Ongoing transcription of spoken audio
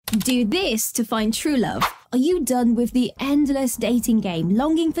Do this to find true love. Are you done with the endless dating game,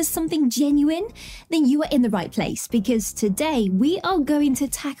 longing for something genuine? Then you are in the right place, because today we are going to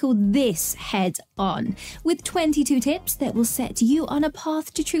tackle this head on with 22 tips that will set you on a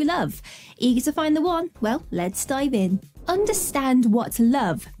path to true love. Eager to find the one? Well, let's dive in. Understand what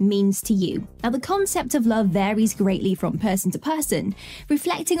love means to you. Now, the concept of love varies greatly from person to person.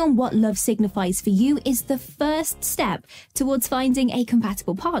 Reflecting on what love signifies for you is the first step towards finding a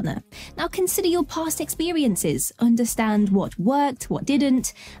compatible partner. Now, consider your past experiences, understand what worked, what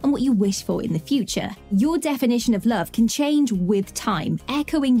didn't, and what you wish for in the future. Your definition of love can change with time,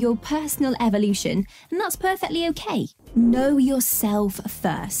 echoing your personal evolution, and that's perfectly okay. Know yourself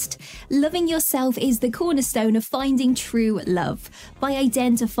first. Loving yourself is the cornerstone of finding true love. By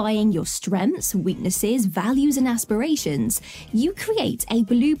identifying your strengths, weaknesses, values, and aspirations, you create a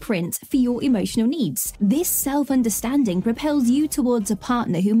blueprint for your emotional needs. This self-understanding propels you towards a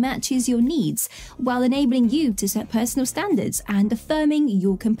partner who matches your needs, while enabling you to set personal standards and affirming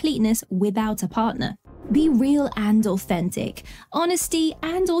your completeness without a partner. Be real and authentic. Honesty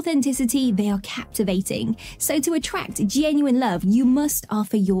and authenticity, they are captivating. So to attract genuine love, you must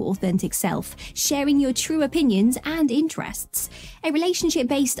offer your authentic self, sharing your true opinions and interests. A relationship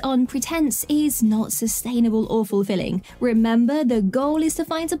based on pretense is not sustainable or fulfilling. Remember, the goal is to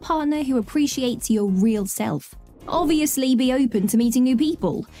find a partner who appreciates your real self. Obviously, be open to meeting new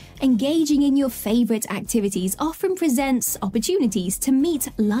people. Engaging in your favorite activities often presents opportunities to meet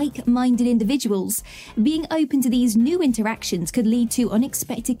like-minded individuals. Being open to these new interactions could lead to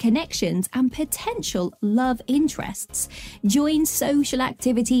unexpected connections and potential love interests. Join social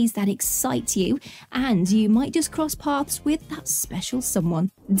activities that excite you, and you might just cross paths with that special someone.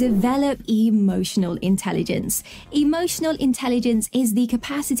 Develop emotional intelligence. Emotional intelligence is the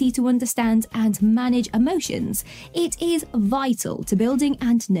capacity to understand and manage emotions. It is vital to building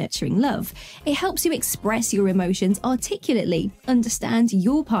and nurturing love. It helps you express your emotions articulately, understand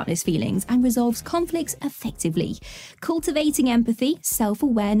your partner's feelings, and resolves conflicts effectively. Cultivating empathy,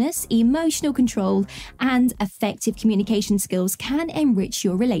 self-awareness, emotional control, and effective communication skills can enrich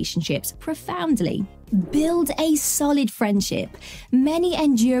your relationships profoundly. Build a solid friendship. Many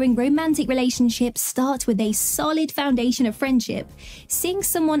enduring romantic relationships start with a solid foundation of friendship. Seeing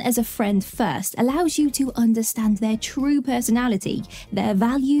someone as a friend first allows you to understand their true personality, their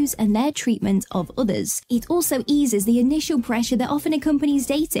values, and their treatment of others. It also eases the initial pressure that often accompanies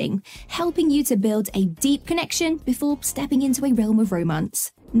dating, helping you to build a deep connection before stepping into a realm of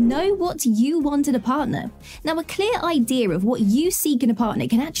romance. Know what you want in a partner. Now, a clear idea of what you seek in a partner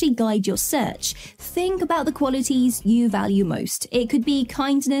can actually guide your search. Think about the qualities you value most. It could be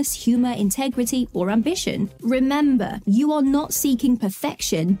kindness, humor, integrity, or ambition. Remember, you are not seeking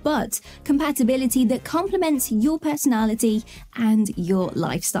perfection, but compatibility that complements your personality and your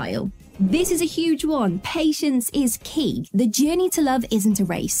lifestyle. This is a huge one. Patience is key. The journey to love isn't a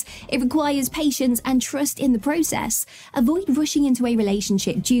race. It requires patience and trust in the process. Avoid rushing into a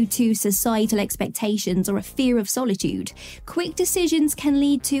relationship due to societal expectations or a fear of solitude. Quick decisions can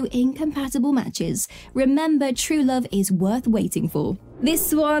lead to incompatible matches. Remember, true love is worth waiting for.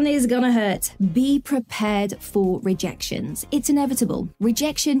 This one is gonna hurt. Be prepared for rejections. It's inevitable.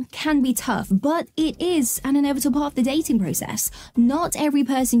 Rejection can be tough, but it is an inevitable part of the dating process. Not every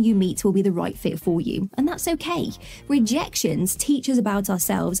person you meet will be the right fit for you, and that's okay. Rejections teach us about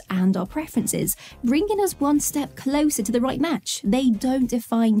ourselves and our preferences, bringing us one step closer to the right match. They don't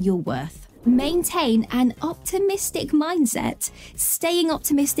define your worth. Maintain an optimistic mindset. Staying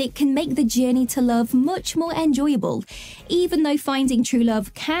optimistic can make the journey to love much more enjoyable. Even though finding true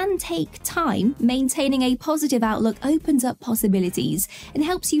love can take time, maintaining a positive outlook opens up possibilities and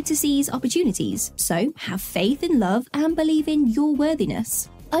helps you to seize opportunities. So, have faith in love and believe in your worthiness.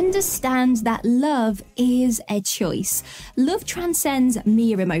 Understand that love is a choice. Love transcends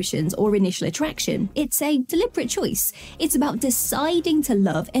mere emotions or initial attraction. It's a deliberate choice. It's about deciding to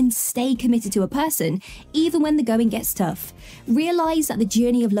love and stay committed to a person, even when the going gets tough. Realize that the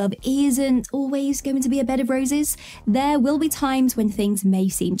journey of love isn't always going to be a bed of roses. There will be times when things may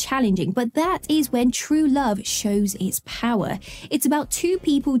seem challenging, but that is when true love shows its power. It's about two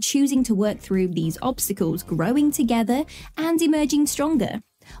people choosing to work through these obstacles, growing together and emerging stronger.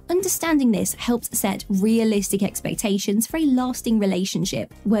 Understanding this helps set realistic expectations for a lasting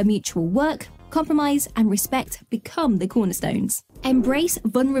relationship where mutual work, compromise, and respect become the cornerstones. Embrace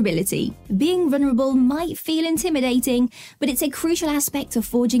vulnerability. Being vulnerable might feel intimidating, but it's a crucial aspect of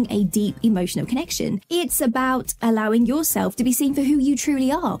forging a deep emotional connection. It's about allowing yourself to be seen for who you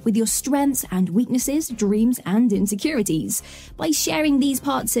truly are, with your strengths and weaknesses, dreams and insecurities. By sharing these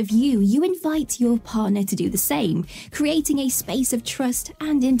parts of you, you invite your partner to do the same, creating a space of trust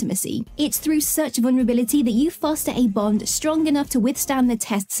and intimacy. It's through such vulnerability that you foster a bond strong enough to withstand the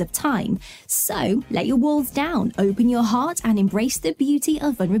tests of time. So, let your walls down, open your heart and embrace the beauty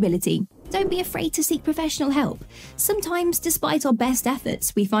of vulnerability. Don't be afraid to seek professional help. Sometimes, despite our best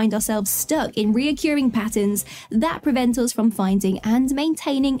efforts, we find ourselves stuck in recurring patterns that prevent us from finding and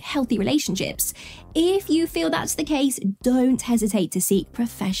maintaining healthy relationships. If you feel that's the case, don't hesitate to seek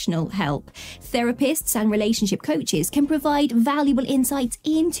professional help. Therapists and relationship coaches can provide valuable insights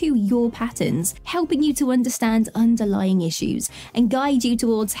into your patterns, helping you to understand underlying issues and guide you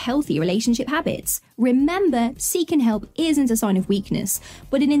towards healthy relationship habits. Remember, seeking help isn't a sign of weakness,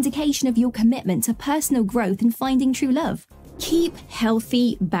 but an indication of your commitment to personal growth and finding true love. Keep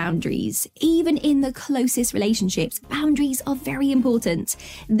healthy boundaries. Even in the closest relationships, boundaries are very important.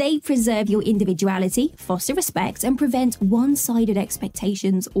 They preserve your individuality, foster respect, and prevent one-sided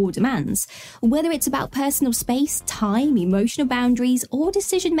expectations or demands. Whether it's about personal space, time, emotional boundaries, or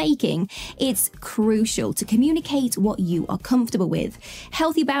decision-making, it's crucial to communicate what you are comfortable with.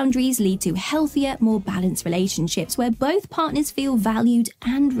 Healthy boundaries lead to healthier, more balanced relationships where both partners feel valued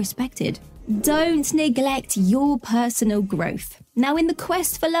and respected. Don't neglect your personal growth. Now, in the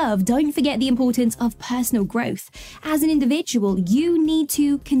quest for love, don't forget the importance of personal growth. As an individual, you need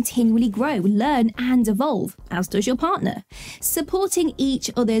to continually grow, learn, and evolve, as does your partner. Supporting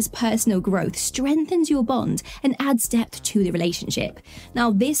each other's personal growth strengthens your bond and adds depth to the relationship.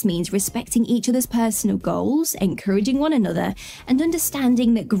 Now, this means respecting each other's personal goals, encouraging one another, and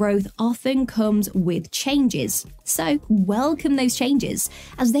understanding that growth often comes with changes. So, welcome those changes,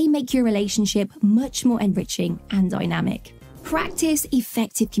 as they make your relationship much more enriching and dynamic. Practice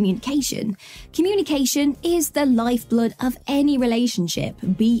effective communication. Communication is the lifeblood of any relationship,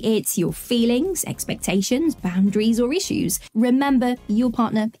 be it your feelings, expectations, boundaries, or issues. Remember, your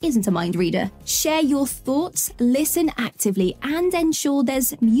partner isn't a mind reader. Share your thoughts, listen actively, and ensure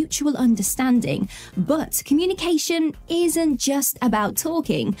there's mutual understanding. But communication isn't just about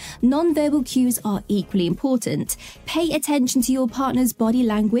talking. Non-verbal cues are equally important. Pay attention to your partner's body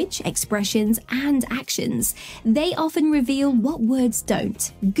language, expressions, and actions. They often reveal what words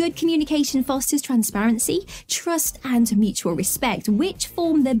don't. Good communication fosters transparency, trust, and mutual respect, which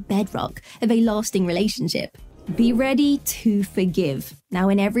form the bedrock of a lasting relationship. Be ready to forgive. Now,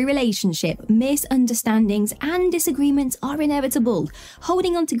 in every relationship, misunderstandings and disagreements are inevitable.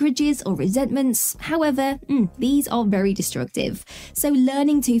 Holding on to grudges or resentments, however, these are very destructive. So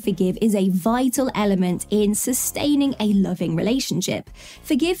learning to forgive is a vital element in sustaining a loving relationship.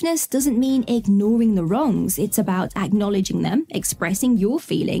 Forgiveness doesn't mean ignoring the wrongs. It's about acknowledging them, expressing your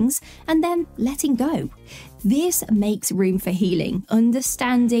feelings, and then letting go. This makes room for healing,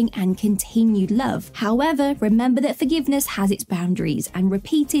 understanding, and continued love. However, remember that forgiveness has its boundaries, and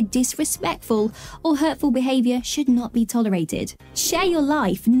repeated disrespectful or hurtful behavior should not be tolerated. Share your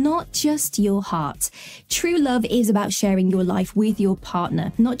life, not just your heart. True love is about sharing your life with your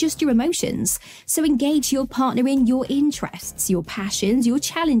partner, not just your emotions. So engage your partner in your interests, your passions, your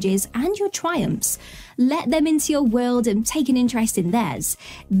challenges, and your triumphs. Let them into your world and take an interest in theirs.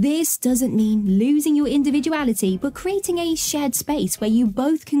 This doesn't mean losing your individuality, but creating a shared space where you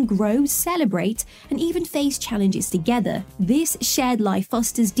both can grow, celebrate, and even face challenges together. This shared life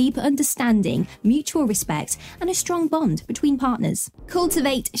fosters deeper understanding, mutual respect, and a strong bond between partners.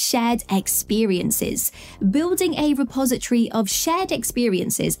 Cultivate shared experiences. Building a repository of shared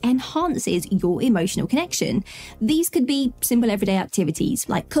experiences enhances your emotional connection. These could be simple everyday activities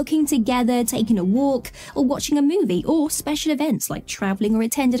like cooking together, taking a walk, or watching a movie, or special events like traveling or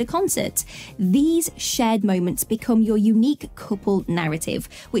attending a concert. These shared moments become your unique couple narrative,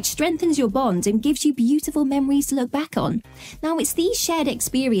 which strengthens your bond and gives you beautiful memories to look back on. Now, it's these shared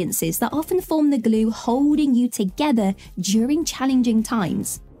experiences that often form the glue holding you together during challenging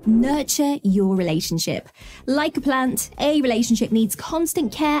times. Nurture your relationship. Like a plant, a relationship needs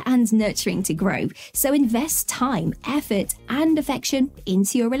constant care and nurturing to grow. So invest time, effort, and affection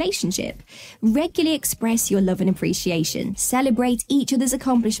into your relationship. Regularly express your love and appreciation. Celebrate each other's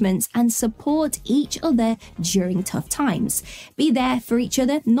accomplishments and support each other during tough times. Be there for each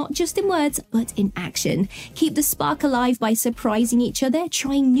other, not just in words, but in action. Keep the spark alive by surprising each other,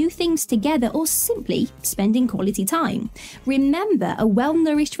 trying new things together, or simply spending quality time. Remember, a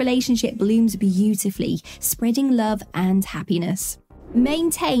well-nourished relationship blooms beautifully, spreading love and happiness.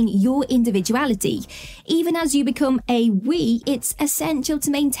 Maintain your individuality. Even as you become a we, it's essential to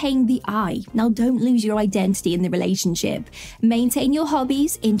maintain the I. Now, don't lose your identity in the relationship. Maintain your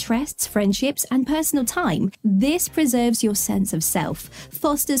hobbies, interests, friendships, and personal time. This preserves your sense of self,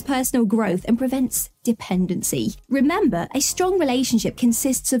 fosters personal growth, and prevents dependency. Remember, a strong relationship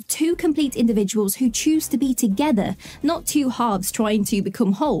consists of two complete individuals who choose to be together, not two halves trying to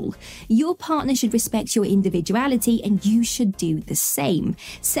become whole. Your partner should respect your individuality, and you should do the same.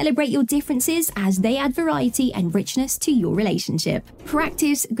 Celebrate your differences as they add variety and richness to your relationship.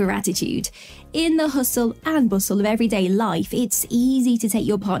 Practice gratitude. In the hustle and bustle of everyday life, it's easy to take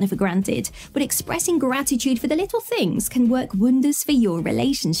your partner for granted, but expressing gratitude for the little things can work wonders for your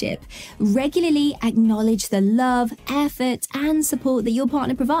relationship. Regularly acknowledge the love, effort, and support that your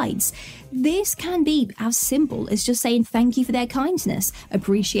partner provides. This can be as simple as just saying thank you for their kindness,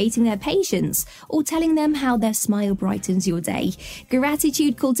 appreciating their patience, or telling them how their smile brightens your day.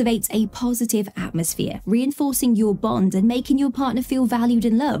 Gratitude cultivates a positive atmosphere, reinforcing your bond and making your partner feel valued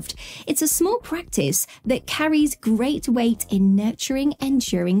and loved. It's a small practice that carries great weight in nurturing,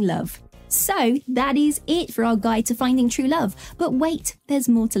 enduring love. So that is it for our guide to finding true love. But wait, there's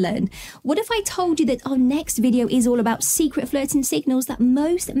more to learn. What if I told you that our next video is all about secret flirting signals that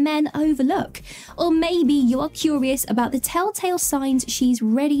most men overlook? Or maybe you are curious about the telltale signs she's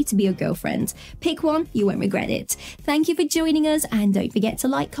ready to be your girlfriend. Pick one, you won't regret it. Thank you for joining us, and don't forget to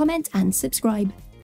like, comment, and subscribe.